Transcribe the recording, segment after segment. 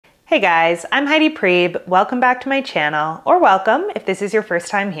Hey guys, I'm Heidi Priebe. Welcome back to my channel, or welcome if this is your first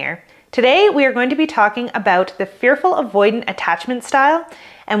time here. Today we are going to be talking about the fearful avoidant attachment style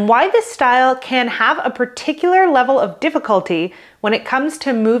and why this style can have a particular level of difficulty when it comes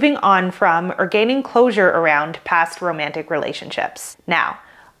to moving on from or gaining closure around past romantic relationships. Now,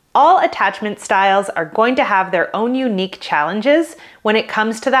 all attachment styles are going to have their own unique challenges when it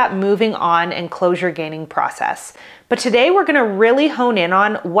comes to that moving on and closure gaining process. But today we're going to really hone in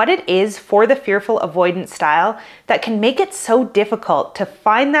on what it is for the fearful avoidant style that can make it so difficult to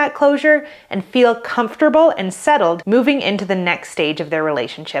find that closure and feel comfortable and settled moving into the next stage of their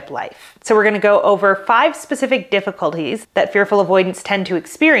relationship life. So we're going to go over 5 specific difficulties that fearful avoidants tend to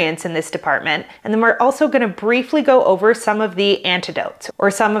experience in this department, and then we're also going to briefly go over some of the antidotes or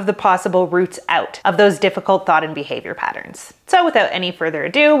some of the possible routes out of those difficult thought and behavior patterns. So without any further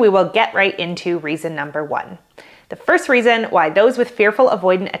ado, we will get right into reason number 1. The first reason why those with fearful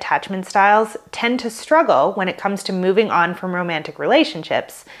avoidant attachment styles tend to struggle when it comes to moving on from romantic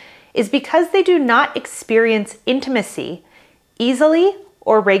relationships is because they do not experience intimacy easily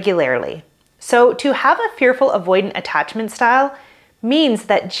or regularly. So to have a fearful avoidant attachment style means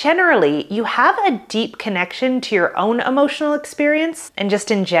that generally you have a deep connection to your own emotional experience and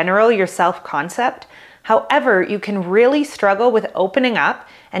just in general your self-concept. However, you can really struggle with opening up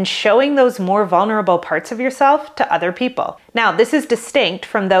and showing those more vulnerable parts of yourself to other people. Now, this is distinct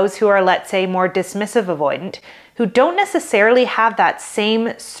from those who are, let's say, more dismissive avoidant, who don't necessarily have that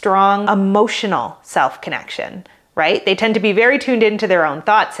same strong emotional self-connection, right? They tend to be very tuned into their own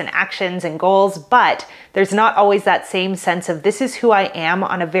thoughts and actions and goals, but there's not always that same sense of this is who I am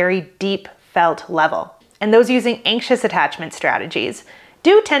on a very deep felt level. And those using anxious attachment strategies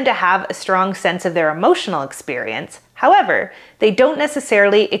do tend to have a strong sense of their emotional experience. However, they don't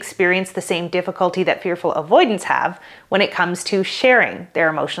necessarily experience the same difficulty that fearful avoidants have when it comes to sharing their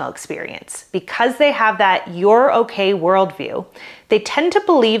emotional experience. Because they have that you're okay worldview, they tend to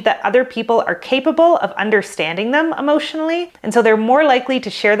believe that other people are capable of understanding them emotionally, and so they're more likely to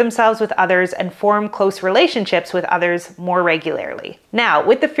share themselves with others and form close relationships with others more regularly. Now,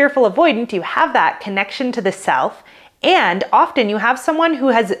 with the fearful avoidant, you have that connection to the self, and often you have someone who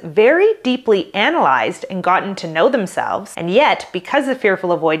has very deeply analyzed and gotten to know themselves, and yet because the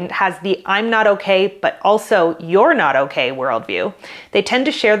fearful avoidant has the I'm not okay, but also you're not okay worldview, they tend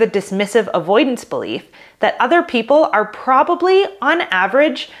to share the dismissive avoidance belief that other people are probably, on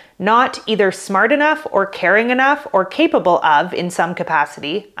average, not either smart enough or caring enough or capable of, in some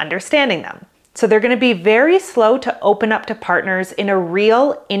capacity, understanding them. So they're going to be very slow to open up to partners in a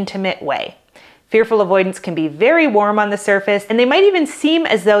real, intimate way. Fearful avoidants can be very warm on the surface, and they might even seem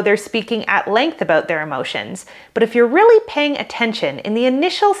as though they're speaking at length about their emotions. But if you're really paying attention in the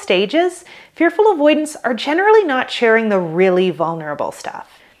initial stages, fearful avoidants are generally not sharing the really vulnerable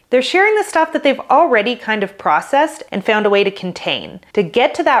stuff. They're sharing the stuff that they've already kind of processed and found a way to contain. To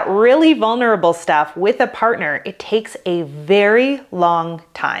get to that really vulnerable stuff with a partner, it takes a very long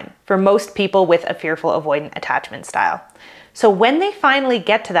time for most people with a fearful avoidant attachment style. So when they finally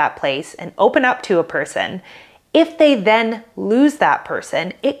get to that place and open up to a person, if they then lose that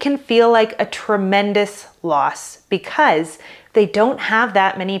person, it can feel like a tremendous loss because they don't have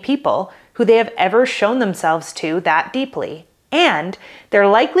that many people who they have ever shown themselves to that deeply. And they're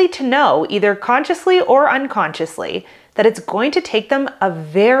likely to know, either consciously or unconsciously, that it's going to take them a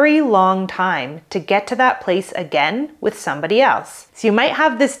very long time to get to that place again with somebody else. So you might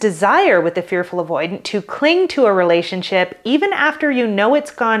have this desire with the fearful avoidant to cling to a relationship even after you know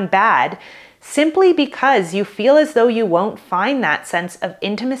it's gone bad, simply because you feel as though you won't find that sense of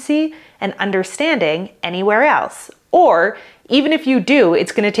intimacy and understanding anywhere else. Or even if you do,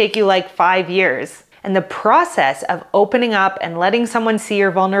 it's going to take you like 5 years. And the process of opening up and letting someone see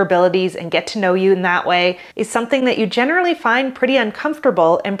your vulnerabilities and get to know you in that way is something that you generally find pretty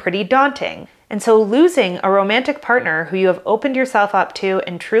uncomfortable and pretty daunting. And so losing a romantic partner who you have opened yourself up to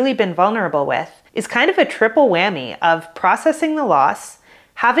and truly been vulnerable with is kind of a triple whammy of processing the loss,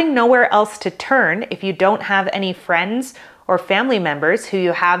 having nowhere else to turn if you don't have any friends or family members who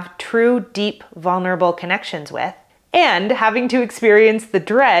you have true, deep, vulnerable connections with, and having to experience the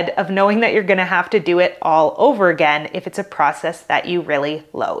dread of knowing that you're going to have to do it all over again if it's a process that you really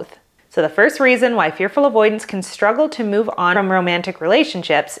loathe. So the first reason why fearful avoidants can struggle to move on from romantic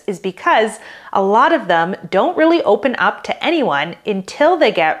relationships is because a lot of them don't really open up to anyone until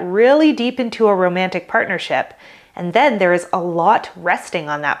they get really deep into a romantic partnership. And then there is a lot resting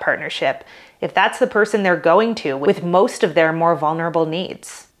on that partnership if that's the person they're going to with most of their more vulnerable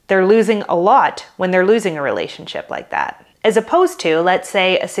needs. They're losing a lot when they're losing a relationship like that. as opposed to, let's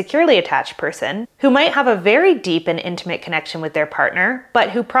say, a securely attached person who might have a very deep and intimate connection with their partner,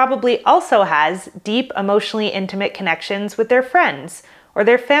 but who probably also has deep, emotionally intimate connections with their friends or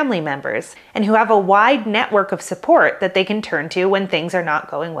their family members, and who have a wide network of support that they can turn to when things are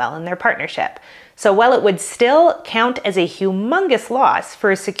not going well in their partnership. So while it would still count as a humongous loss for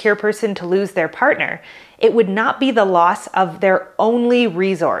a secure person to lose their partner, it would not be the loss of their only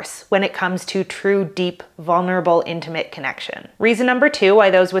resource when it comes to true, deep, vulnerable, intimate connection. Reason number 2 why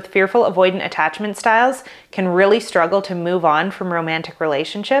those with fearful avoidant attachment styles can really struggle to move on from romantic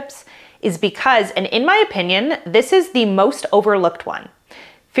relationships is because, and in my opinion, this is the most overlooked one.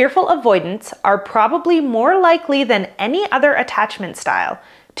 Fearful avoidants are probably more likely than any other attachment style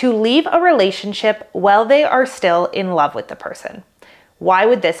to leave a relationship while they are still in love with the person. Why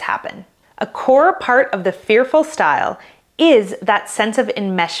would this happen? A core part of the fearful style is that sense of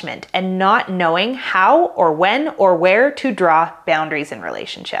enmeshment and not knowing how or when or where to draw boundaries in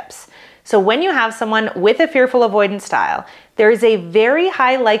relationships. So when you have someone with a fearful avoidant style, there is a very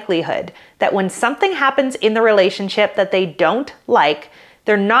high likelihood that when something happens in the relationship that they don't like,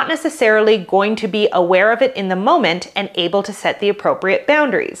 they're not necessarily going to be aware of it in the moment and able to set the appropriate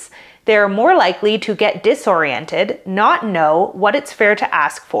boundaries. They're more likely to get disoriented, not know what it's fair to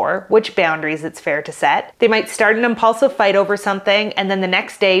ask for, which boundaries it's fair to set. They might start an impulsive fight over something and then the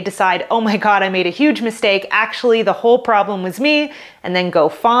next day decide, oh my God, I made a huge mistake. Actually, the whole problem was me, and then go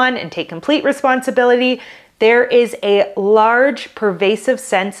fawn and take complete responsibility. There is a large, pervasive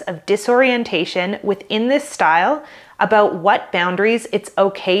sense of disorientation within this style about what boundaries it's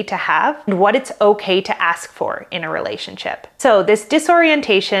okay to have and what it's okay to ask for in a relationship. So this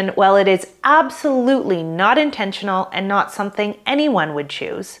disorientation, while it is absolutely not intentional and not something anyone would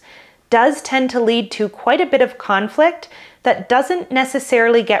choose, does tend to lead to quite a bit of conflict that doesn't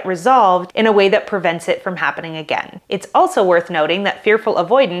necessarily get resolved in a way that prevents it from happening again. It's also worth noting that fearful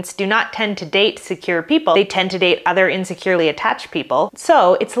avoidants do not tend to date secure people. They tend to date other insecurely attached people.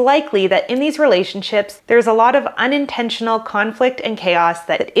 So it's likely that in these relationships, there's a lot of unintentional conflict and chaos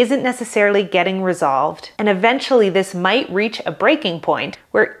that isn't necessarily getting resolved. And eventually this might reach a breaking point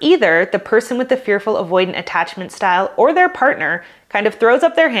where either the person with the fearful avoidant attachment style or their partner kind of throws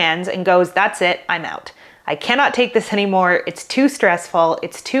up their hands and goes, that's it, I'm out. I cannot take this anymore. It's too stressful.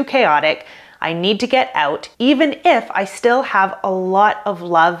 It's too chaotic. I need to get out, even if I still have a lot of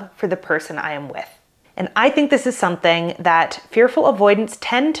love for the person I am with. And I think this is something that fearful avoidants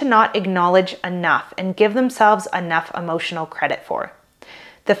tend to not acknowledge enough and give themselves enough emotional credit for.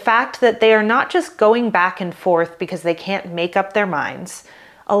 The fact that they are not just going back and forth because they can't make up their minds.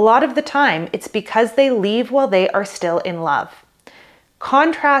 A lot of the time, it's because they leave while they are still in love.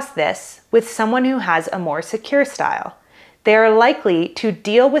 Contrast this with someone who has a more secure style. They are likely to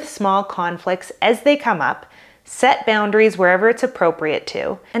deal with small conflicts as they come up, set boundaries wherever it's appropriate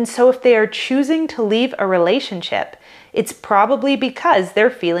to, and so if they are choosing to leave a relationship, it's probably because their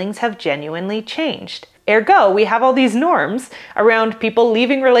feelings have genuinely changed. Ergo, we have all these norms around people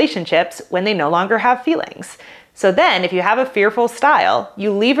leaving relationships when they no longer have feelings. So then, if you have a fearful style,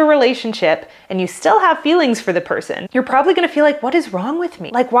 you leave a relationship and you still have feelings for the person, you're probably going to feel like, what is wrong with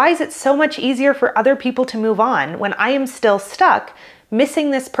me? Like, why is it so much easier for other people to move on when I am still stuck missing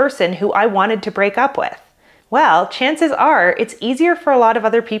this person who I wanted to break up with? Well, chances are it's easier for a lot of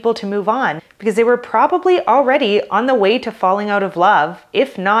other people to move on because they were probably already on the way to falling out of love,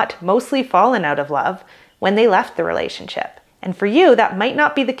 if not mostly fallen out of love, when they left the relationship. And for you, that might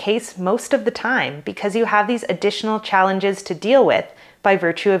not be the case most of the time because you have these additional challenges to deal with by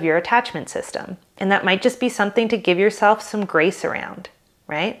virtue of your attachment system. And that might just be something to give yourself some grace around,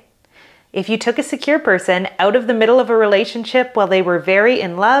 right? If you took a secure person out of the middle of a relationship while they were very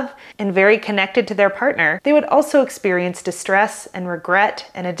in love and very connected to their partner, they would also experience distress and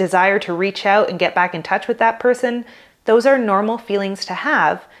regret and a desire to reach out and get back in touch with that person. Those are normal feelings to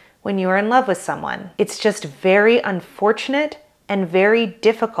have when you are in love with someone. It's just very unfortunate and very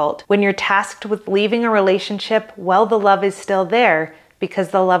difficult when you're tasked with leaving a relationship while the love is still there because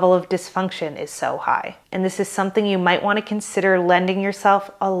the level of dysfunction is so high. And this is something you might want to consider lending yourself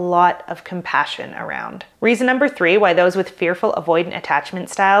a lot of compassion around. Reason number 3 why those with fearful avoidant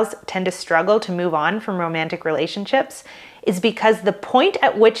attachment styles tend to struggle to move on from romantic relationships is because the point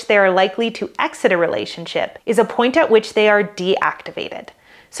at which they are likely to exit a relationship is a point at which they are deactivated.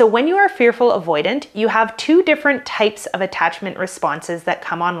 So when you are fearful avoidant, you have 2 different types of attachment responses that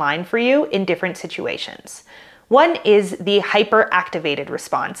come online for you in different situations. One is the hyperactivated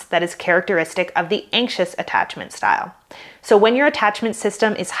response that is characteristic of the anxious attachment style. So when your attachment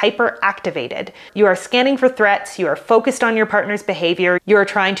system is hyperactivated, you are scanning for threats, you are focused on your partner's behavior, you are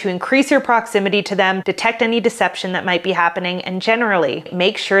trying to increase your proximity to them, detect any deception that might be happening, and generally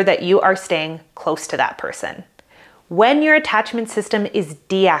make sure that you are staying close to that person. When your attachment system is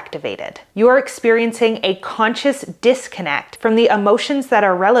deactivated, you are experiencing a conscious disconnect from the emotions that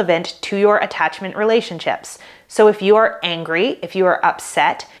are relevant to your attachment relationships. So if you are angry, if you are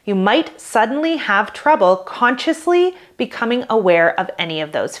upset, you might suddenly have trouble consciously becoming aware of any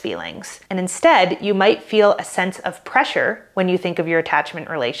of those feelings. And instead, you might feel a sense of pressure when you think of your attachment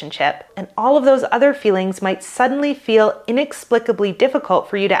relationship, and all of those other feelings might suddenly feel inexplicably difficult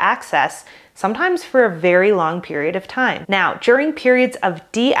for you to access, sometimes for a very long period of time. Now, during periods of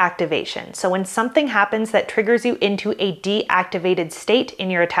deactivation, so when something happens that triggers you into a deactivated state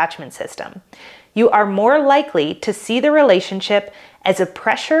in your attachment system, you are more likely to see the relationship as a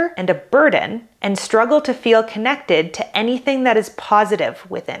pressure and a burden and struggle to feel connected to anything that is positive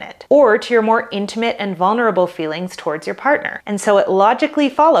within it, or to your more intimate and vulnerable feelings towards your partner. And so it logically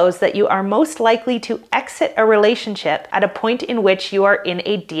follows that you are most likely to exit a relationship at a point in which you are in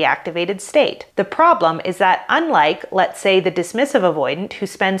a deactivated state. The problem is that unlike, let's say, the dismissive avoidant who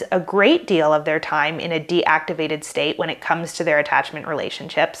spends a great deal of their time in a deactivated state when it comes to their attachment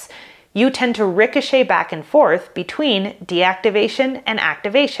relationships, you tend to ricochet back and forth between deactivation and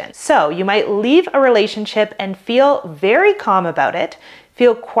activation. So you might leave a relationship and feel very calm about it,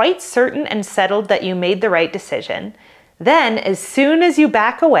 feel quite certain and settled that you made the right decision. Then, as soon as you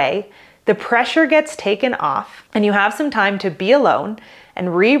back away, the pressure gets taken off and you have some time to be alone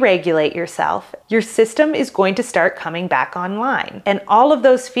and re-regulate yourself, your system is going to start coming back online. And all of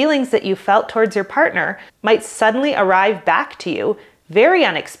those feelings that you felt towards your partner might suddenly arrive back to you very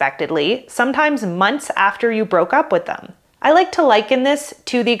unexpectedly, sometimes months after you broke up with them. I like to liken this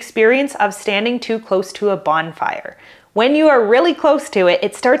to the experience of standing too close to a bonfire. When you are really close to it,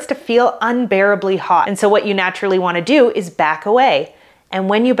 it starts to feel unbearably hot. And so what you naturally want to do is back away. And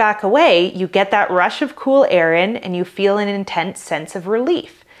when you back away, you get that rush of cool air in and you feel an intense sense of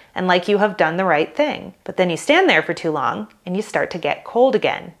relief and like you have done the right thing. But then you stand there for too long and you start to get cold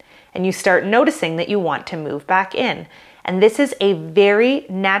again. And you start noticing that you want to move back in. And this is a very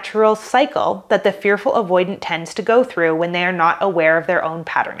natural cycle that the fearful avoidant tends to go through when they are not aware of their own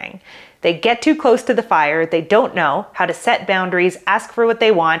patterning. They get too close to the fire, they don't know how to set boundaries, ask for what they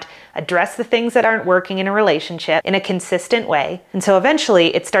want, address the things that aren't working in a relationship in a consistent way. And so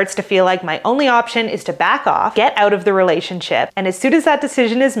eventually it starts to feel like my only option is to back off, get out of the relationship. And as soon as that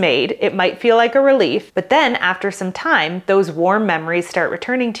decision is made, it might feel like a relief. But then after some time, those warm memories start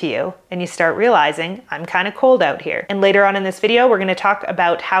returning to you and you start realizing I'm kind of cold out here. And later on in this video, we're going to talk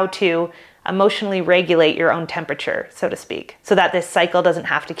about how to emotionally regulate your own temperature, so to speak, so that this cycle doesn't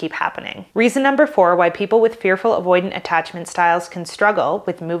have to keep happening. Reason number 4 why people with fearful avoidant attachment styles can struggle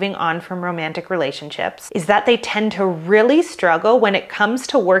with moving on from romantic relationships is that they tend to really struggle when it comes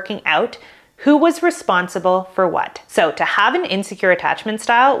to working out who was responsible for what. So to have an insecure attachment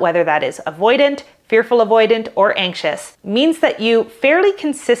style, whether that is avoidant, fearful avoidant, or anxious, means that you fairly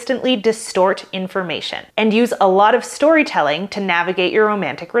consistently distort information and use a lot of storytelling to navigate your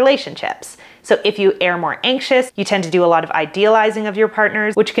romantic relationships. So if you err more anxious, you tend to do a lot of idealizing of your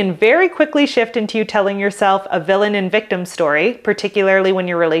partners, which can very quickly shift into you telling yourself a villain and victim story, particularly when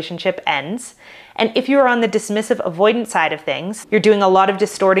your relationship ends. And if you're on the dismissive avoidant side of things, you're doing a lot of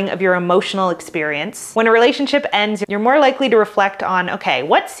distorting of your emotional experience. When a relationship ends, you're more likely to reflect on, okay,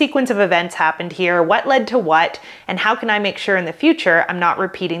 what sequence of events happened here, what led to what, and how can I make sure in the future I'm not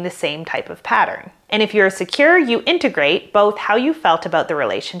repeating the same type of pattern? And if you're secure, you integrate both how you felt about the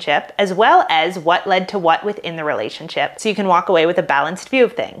relationship as well as what led to what within the relationship, so you can walk away with a balanced view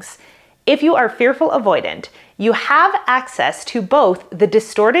of things. If you are fearful avoidant, you have access to both the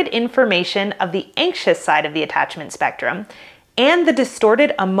distorted information of the anxious side of the attachment spectrum and the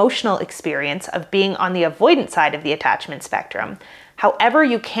distorted emotional experience of being on the avoidant side of the attachment spectrum. However,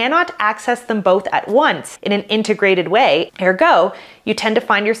 you cannot access them both at once in an integrated way. Ergo, you tend to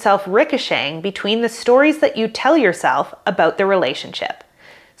find yourself ricocheting between the stories that you tell yourself about the relationship.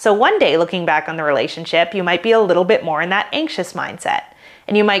 So one day, looking back on the relationship, you might be a little bit more in that anxious mindset.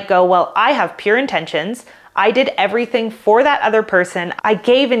 And you might go, well, I have pure intentions. I did everything for that other person. I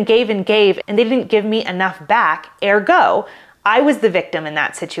gave and gave and gave, and they didn't give me enough back. Ergo, I was the victim in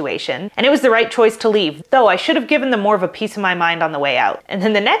that situation, and it was the right choice to leave, though I should have given them more of a piece of my mind on the way out. And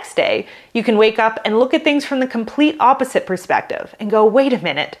then the next day, you can wake up and look at things from the complete opposite perspective and go, wait a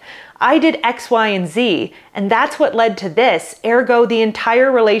minute, I did X, Y, and Z, and that's what led to this. Ergo, the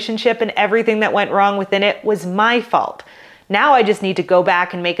entire relationship and everything that went wrong within it was my fault. Now I just need to go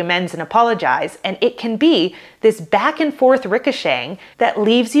back and make amends and apologize. And it can be this back and forth ricocheting that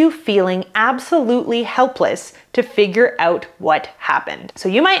leaves you feeling absolutely helpless to figure out what happened. So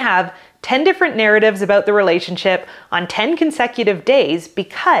you might have 10 different narratives about the relationship on 10 consecutive days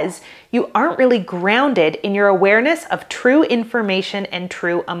because you aren't really grounded in your awareness of true information and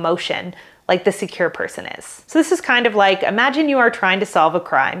true emotion like the secure person is. So this is kind of like, imagine you are trying to solve a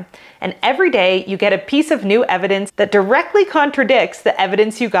crime, and every day you get a piece of new evidence that directly contradicts the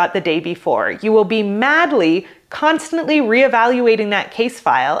evidence you got the day before. You will be madly, constantly reevaluating that case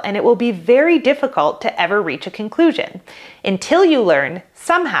file, and it will be very difficult to ever reach a conclusion until you learn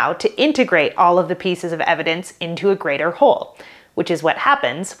somehow to integrate all of the pieces of evidence into a greater whole, which is what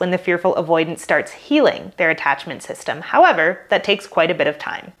happens when the fearful avoidant starts healing their attachment system. However, that takes quite a bit of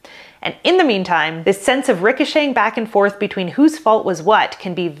time. And in the meantime, this sense of ricocheting back and forth between whose fault was what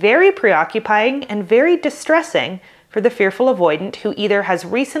can be very preoccupying and very distressing for the fearful avoidant who either has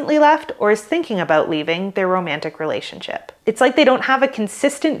recently left or is thinking about leaving their romantic relationship. It's like they don't have a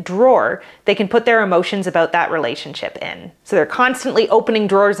consistent drawer they can put their emotions about that relationship in. So they're constantly opening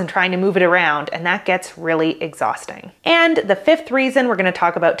drawers and trying to move it around, and that gets really exhausting. And the fifth reason we're going to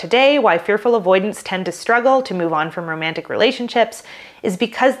talk about today why fearful avoidants tend to struggle to move on from romantic relationships is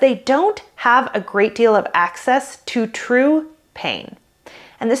because they don't have a great deal of access to true pain.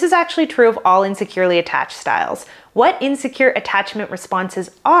 And this is actually true of all insecurely attached styles. What insecure attachment responses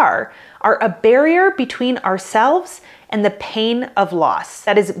are a barrier between ourselves and the pain of loss.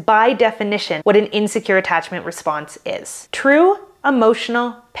 That is, by definition, what an insecure attachment response is. True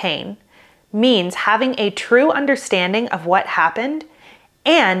emotional pain means having a true understanding of what happened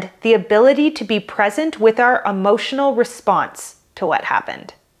and the ability to be present with our emotional response to what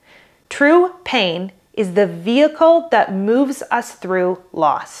happened. True pain is the vehicle that moves us through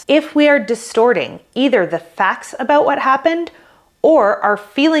loss. If we are distorting either the facts about what happened or our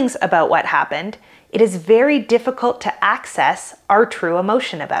feelings about what happened, it is very difficult to access our true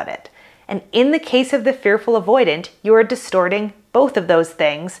emotion about it. And in the case of the fearful avoidant, you are distorting both of those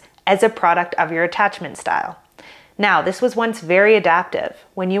things as a product of your attachment style. Now, this was once very adaptive.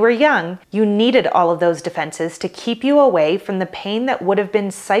 When you were young, you needed all of those defenses to keep you away from the pain that would have been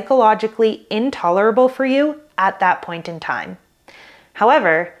psychologically intolerable for you at that point in time.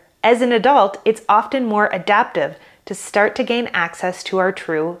 However, as an adult, it's often more adaptive to start to gain access to our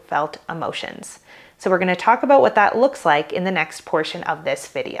true felt emotions. So we're going to talk about what that looks like in the next portion of this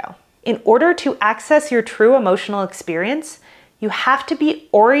video. In order to access your true emotional experience, you have to be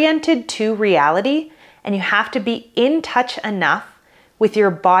oriented to reality, and you have to be in touch enough with your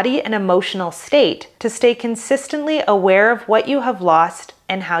body and emotional state to stay consistently aware of what you have lost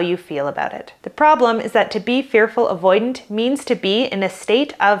and how you feel about it. The problem is that to be fearful avoidant means to be in a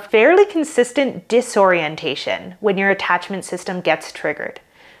state of fairly consistent disorientation when your attachment system gets triggered.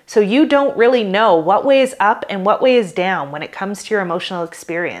 So you don't really know what way is up and what way is down when it comes to your emotional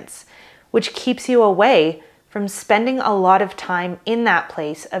experience, which keeps you away from spending a lot of time in that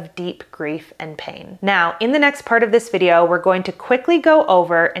place of deep grief and pain. Now, in the next part of this video, we're going to quickly go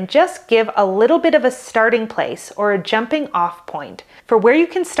over and just give a little bit of a starting place or a jumping off point for where you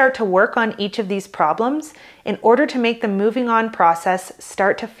can start to work on each of these problems in order to make the moving on process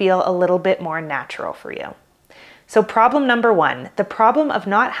start to feel a little bit more natural for you. So problem number one, the problem of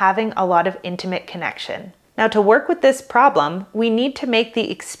not having a lot of intimate connection. Now, to work with this problem, we need to make the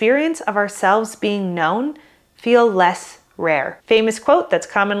experience of ourselves being known feel less rare. Famous quote that's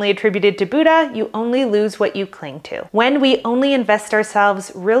commonly attributed to Buddha, you only lose what you cling to. When we only invest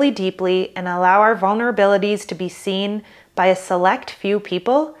ourselves really deeply and allow our vulnerabilities to be seen by a select few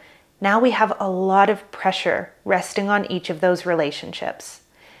people, now we have a lot of pressure resting on each of those relationships.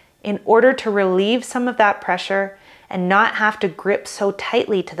 In order to relieve some of that pressure and not have to grip so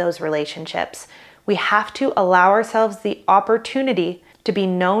tightly to those relationships, we have to allow ourselves the opportunity to be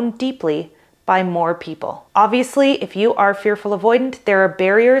known deeply by more people. Obviously, if you are fearful avoidant, there are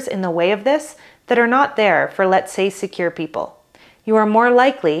barriers in the way of this that are not there for, let's say, secure people. You are more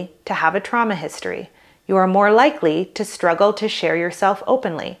likely to have a trauma history. You are more likely to struggle to share yourself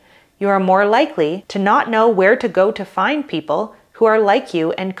openly. You are more likely to not know where to go to find people who are like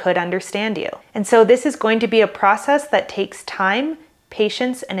you and could understand you. And so this is going to be a process that takes time,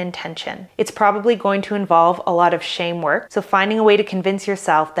 patience, and intention. It's probably going to involve a lot of shame work. So finding a way to convince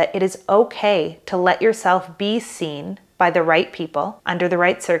yourself that it is okay to let yourself be seen by the right people under the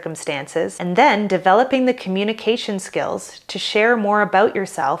right circumstances, and then developing the communication skills to share more about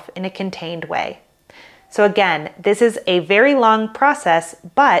yourself in a contained way. So again, this is a very long process,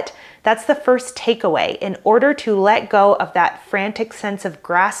 but that's the first takeaway. In order to let go of that frantic sense of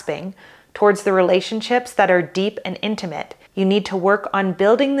grasping towards the relationships that are deep and intimate, You need to work on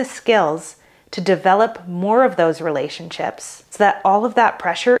building the skills to develop more of those relationships so that all of that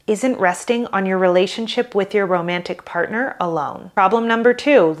pressure isn't resting on your relationship with your romantic partner alone. Problem number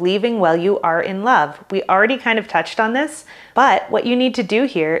 2, leaving while you are in love. We already kind of touched on this, but what you need to do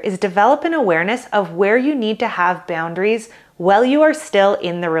here is develop an awareness of where you need to have boundaries while you are still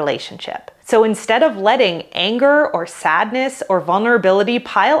in the relationship. So instead of letting anger or sadness or vulnerability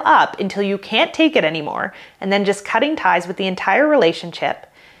pile up until you can't take it anymore, and then just cutting ties with the entire relationship,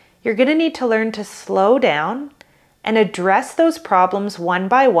 you're going to need to learn to slow down and address those problems one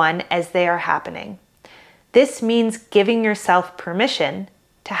by one as they are happening. This means giving yourself permission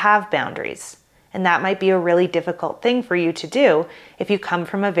to have boundaries. And that might be a really difficult thing for you to do if you come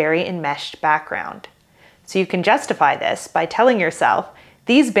from a very enmeshed background. So you can justify this by telling yourself,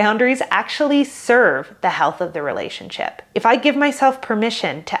 these boundaries actually serve the health of the relationship. If I give myself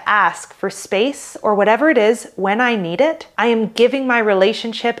permission to ask for space or whatever it is when I need it, I am giving my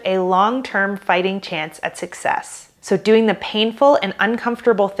relationship a long-term fighting chance at success. So doing the painful and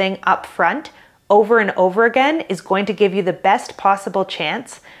uncomfortable thing up front over and over again is going to give you the best possible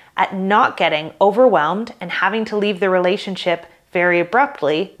chance at not getting overwhelmed and having to leave the relationship very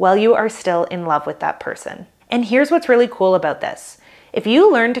abruptly while you are still in love with that person. And here's what's really cool about this. If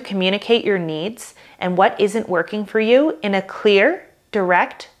you learn to communicate your needs and what isn't working for you in a clear,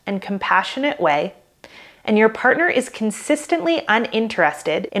 direct, and compassionate way, and your partner is consistently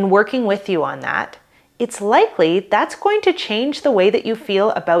uninterested in working with you on that, it's likely that's going to change the way that you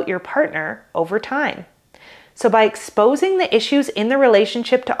feel about your partner over time. So by exposing the issues in the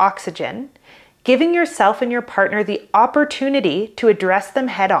relationship to oxygen, giving yourself and your partner the opportunity to address them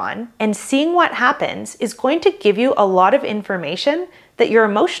head on, and seeing what happens is going to give you a lot of information that your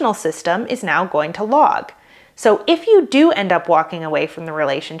emotional system is now going to log. So if you do end up walking away from the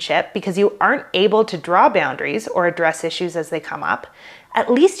relationship because you aren't able to draw boundaries or address issues as they come up,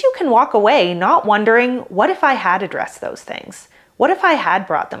 at least you can walk away not wondering, what if I had addressed those things? What if I had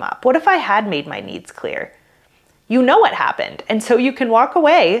brought them up? What if I had made my needs clear? You know what happened, and so you can walk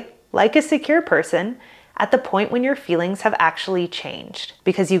away like a secure person at the point when your feelings have actually changed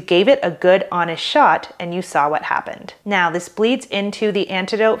because you gave it a good, honest shot and you saw what happened. Now, this bleeds into the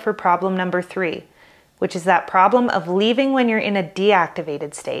antidote for problem number 3, which is that problem of leaving when you're in a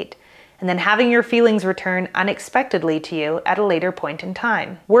deactivated state and then having your feelings return unexpectedly to you at a later point in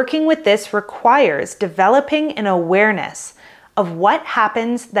time. Working with this requires developing an awareness of what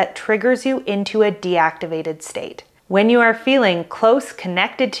happens that triggers you into a deactivated state. When you are feeling close,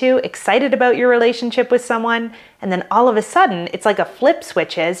 connected to, excited about your relationship with someone, and then all of a sudden it's like a flip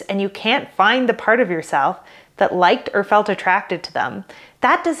switches and you can't find the part of yourself that liked or felt attracted to them,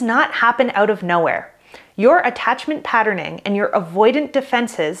 that does not happen out of nowhere. Your attachment patterning and your avoidant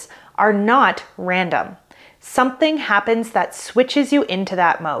defenses are not random. Something happens that switches you into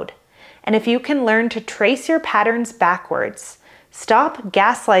that mode. And if you can learn to trace your patterns backwards, stop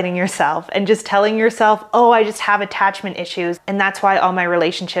gaslighting yourself and just telling yourself, oh, I just have attachment issues and that's why all my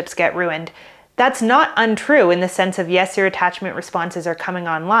relationships get ruined. That's not untrue in the sense of, yes, your attachment responses are coming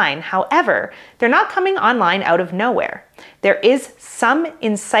online. However, they're not coming online out of nowhere. There is some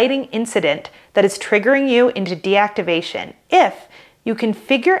inciting incident that is triggering you into deactivation. If you can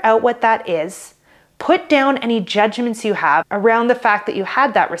figure out what that is, put down any judgments you have around the fact that you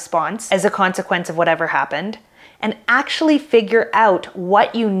had that response as a consequence of whatever happened, and actually figure out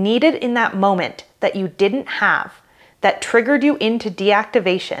what you needed in that moment that you didn't have, that triggered you into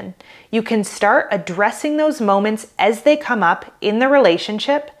deactivation, you can start addressing those moments as they come up in the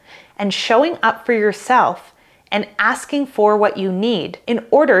relationship and showing up for yourself and asking for what you need in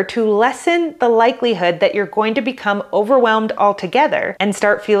order to lessen the likelihood that you're going to become overwhelmed altogether and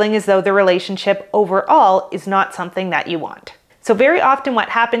start feeling as though the relationship overall is not something that you want. So very often what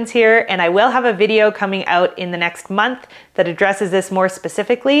happens here, and I will have a video coming out in the next month that addresses this more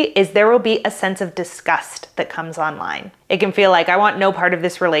specifically, is there will be a sense of disgust that comes online. It can feel like I want no part of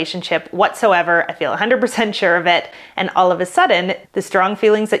this relationship whatsoever, I feel 100% sure of it, and all of a sudden, the strong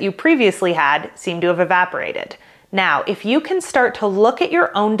feelings that you previously had seem to have evaporated. Now, if you can start to look at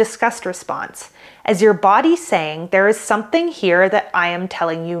your own disgust response as your body saying, there is something here that I am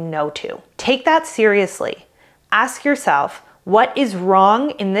telling you no to. Take that seriously. Ask yourself, what is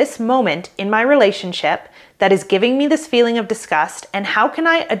wrong in this moment in my relationship that is giving me this feeling of disgust, and how can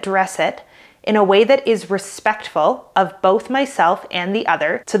I address it in a way that is respectful of both myself and the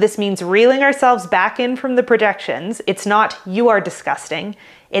other? So this means reeling ourselves back in from the projections. It's not, you are disgusting.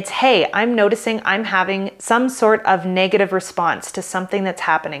 It's, hey, I'm noticing I'm having some sort of negative response to something that's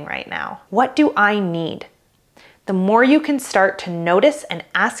happening right now. What do I need? The more you can start to notice and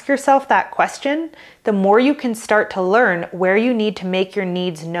ask yourself that question, the more you can start to learn where you need to make your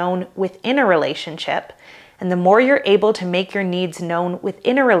needs known within a relationship. And the more you're able to make your needs known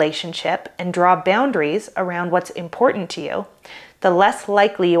within a relationship and draw boundaries around what's important to you, the less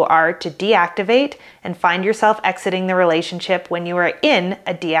likely you are to deactivate and find yourself exiting the relationship when you are in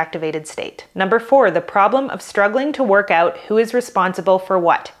a deactivated state. Number 4, the problem of struggling to work out who is responsible for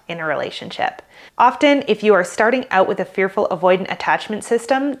what in a relationship. Often, if you are starting out with a fearful avoidant attachment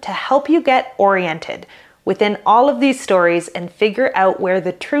system, to help you get oriented within all of these stories and figure out where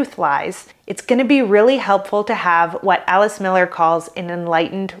the truth lies, it's going to be really helpful to have what Alice Miller calls an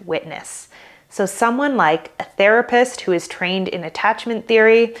enlightened witness. So someone like a therapist who is trained in attachment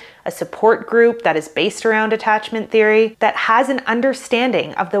theory, a support group that is based around attachment theory, that has an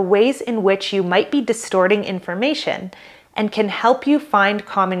understanding of the ways in which you might be distorting information and can help you find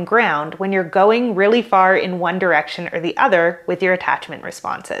common ground when you're going really far in one direction or the other with your attachment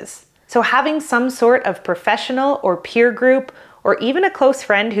responses. So having some sort of professional or peer group, or even a close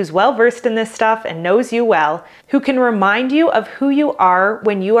friend who's well-versed in this stuff and knows you well, who can remind you of who you are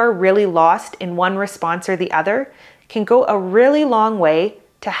when you are really lost in one response or the other, can go a really long way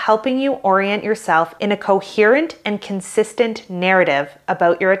to helping you orient yourself in a coherent and consistent narrative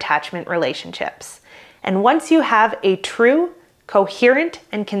about your attachment relationships. And once you have a true, coherent,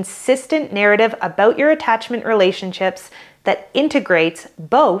 and consistent narrative about your attachment relationships that integrates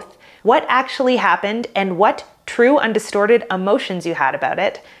both what actually happened and what true undistorted emotions you had about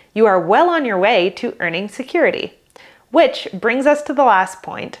it, you are well on your way to earning security. Which brings us to the last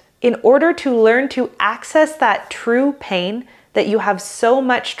point. In order to learn to access that true pain that you have so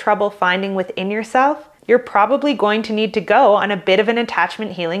much trouble finding within yourself, you're probably going to need to go on a bit of an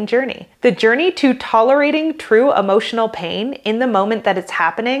attachment healing journey. The journey to tolerating true emotional pain in the moment that it's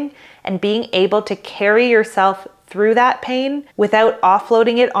happening and being able to carry yourself through that pain without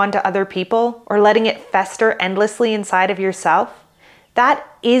offloading it onto other people or letting it fester endlessly inside of yourself, that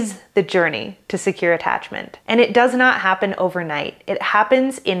is the journey to secure attachment. And it does not happen overnight. It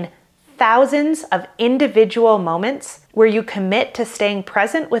happens in thousands of individual moments where you commit to staying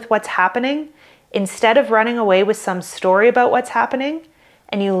present with what's happening instead of running away with some story about what's happening,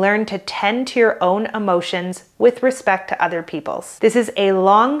 and you learn to tend to your own emotions with respect to other people's. This is a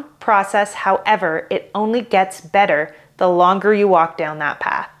long process, however, it only gets better the longer you walk down that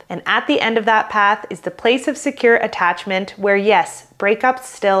path. And at the end of that path is the place of secure attachment where, yes, breakups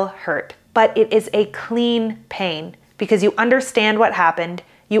still hurt, but it is a clean pain because you understand what happened,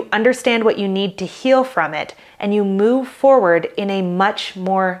 you understand what you need to heal from it, and you move forward in a much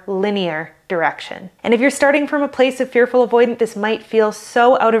more linear direction. And if you're starting from a place of fearful avoidant, this might feel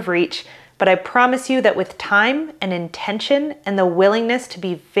so out of reach, but I promise you that with time and intention and the willingness to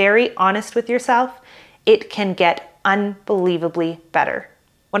be very honest with yourself, it can get unbelievably better.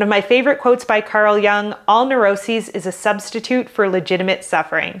 One of my favorite quotes by Carl Jung, all neuroses is a substitute for legitimate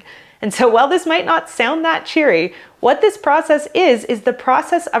suffering. And so while this might not sound that cheery, what this process is the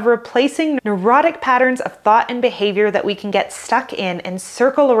process of replacing neurotic patterns of thought and behavior that we can get stuck in and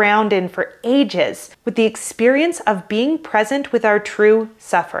circle around in for ages with the experience of being present with our true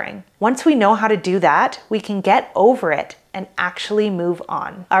suffering. Once we know how to do that, we can get over it and actually move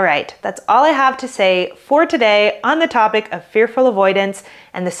on. All right, that's all I have to say for today on the topic of fearful avoidance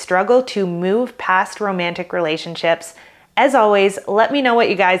and the struggle to move past romantic relationships. As always, let me know what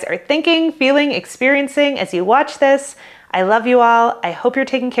you guys are thinking, feeling, experiencing as you watch this. I love you all. I hope you're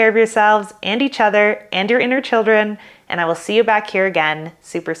taking care of yourselves and each other and your inner children, and I will see you back here again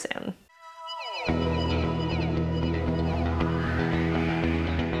super soon.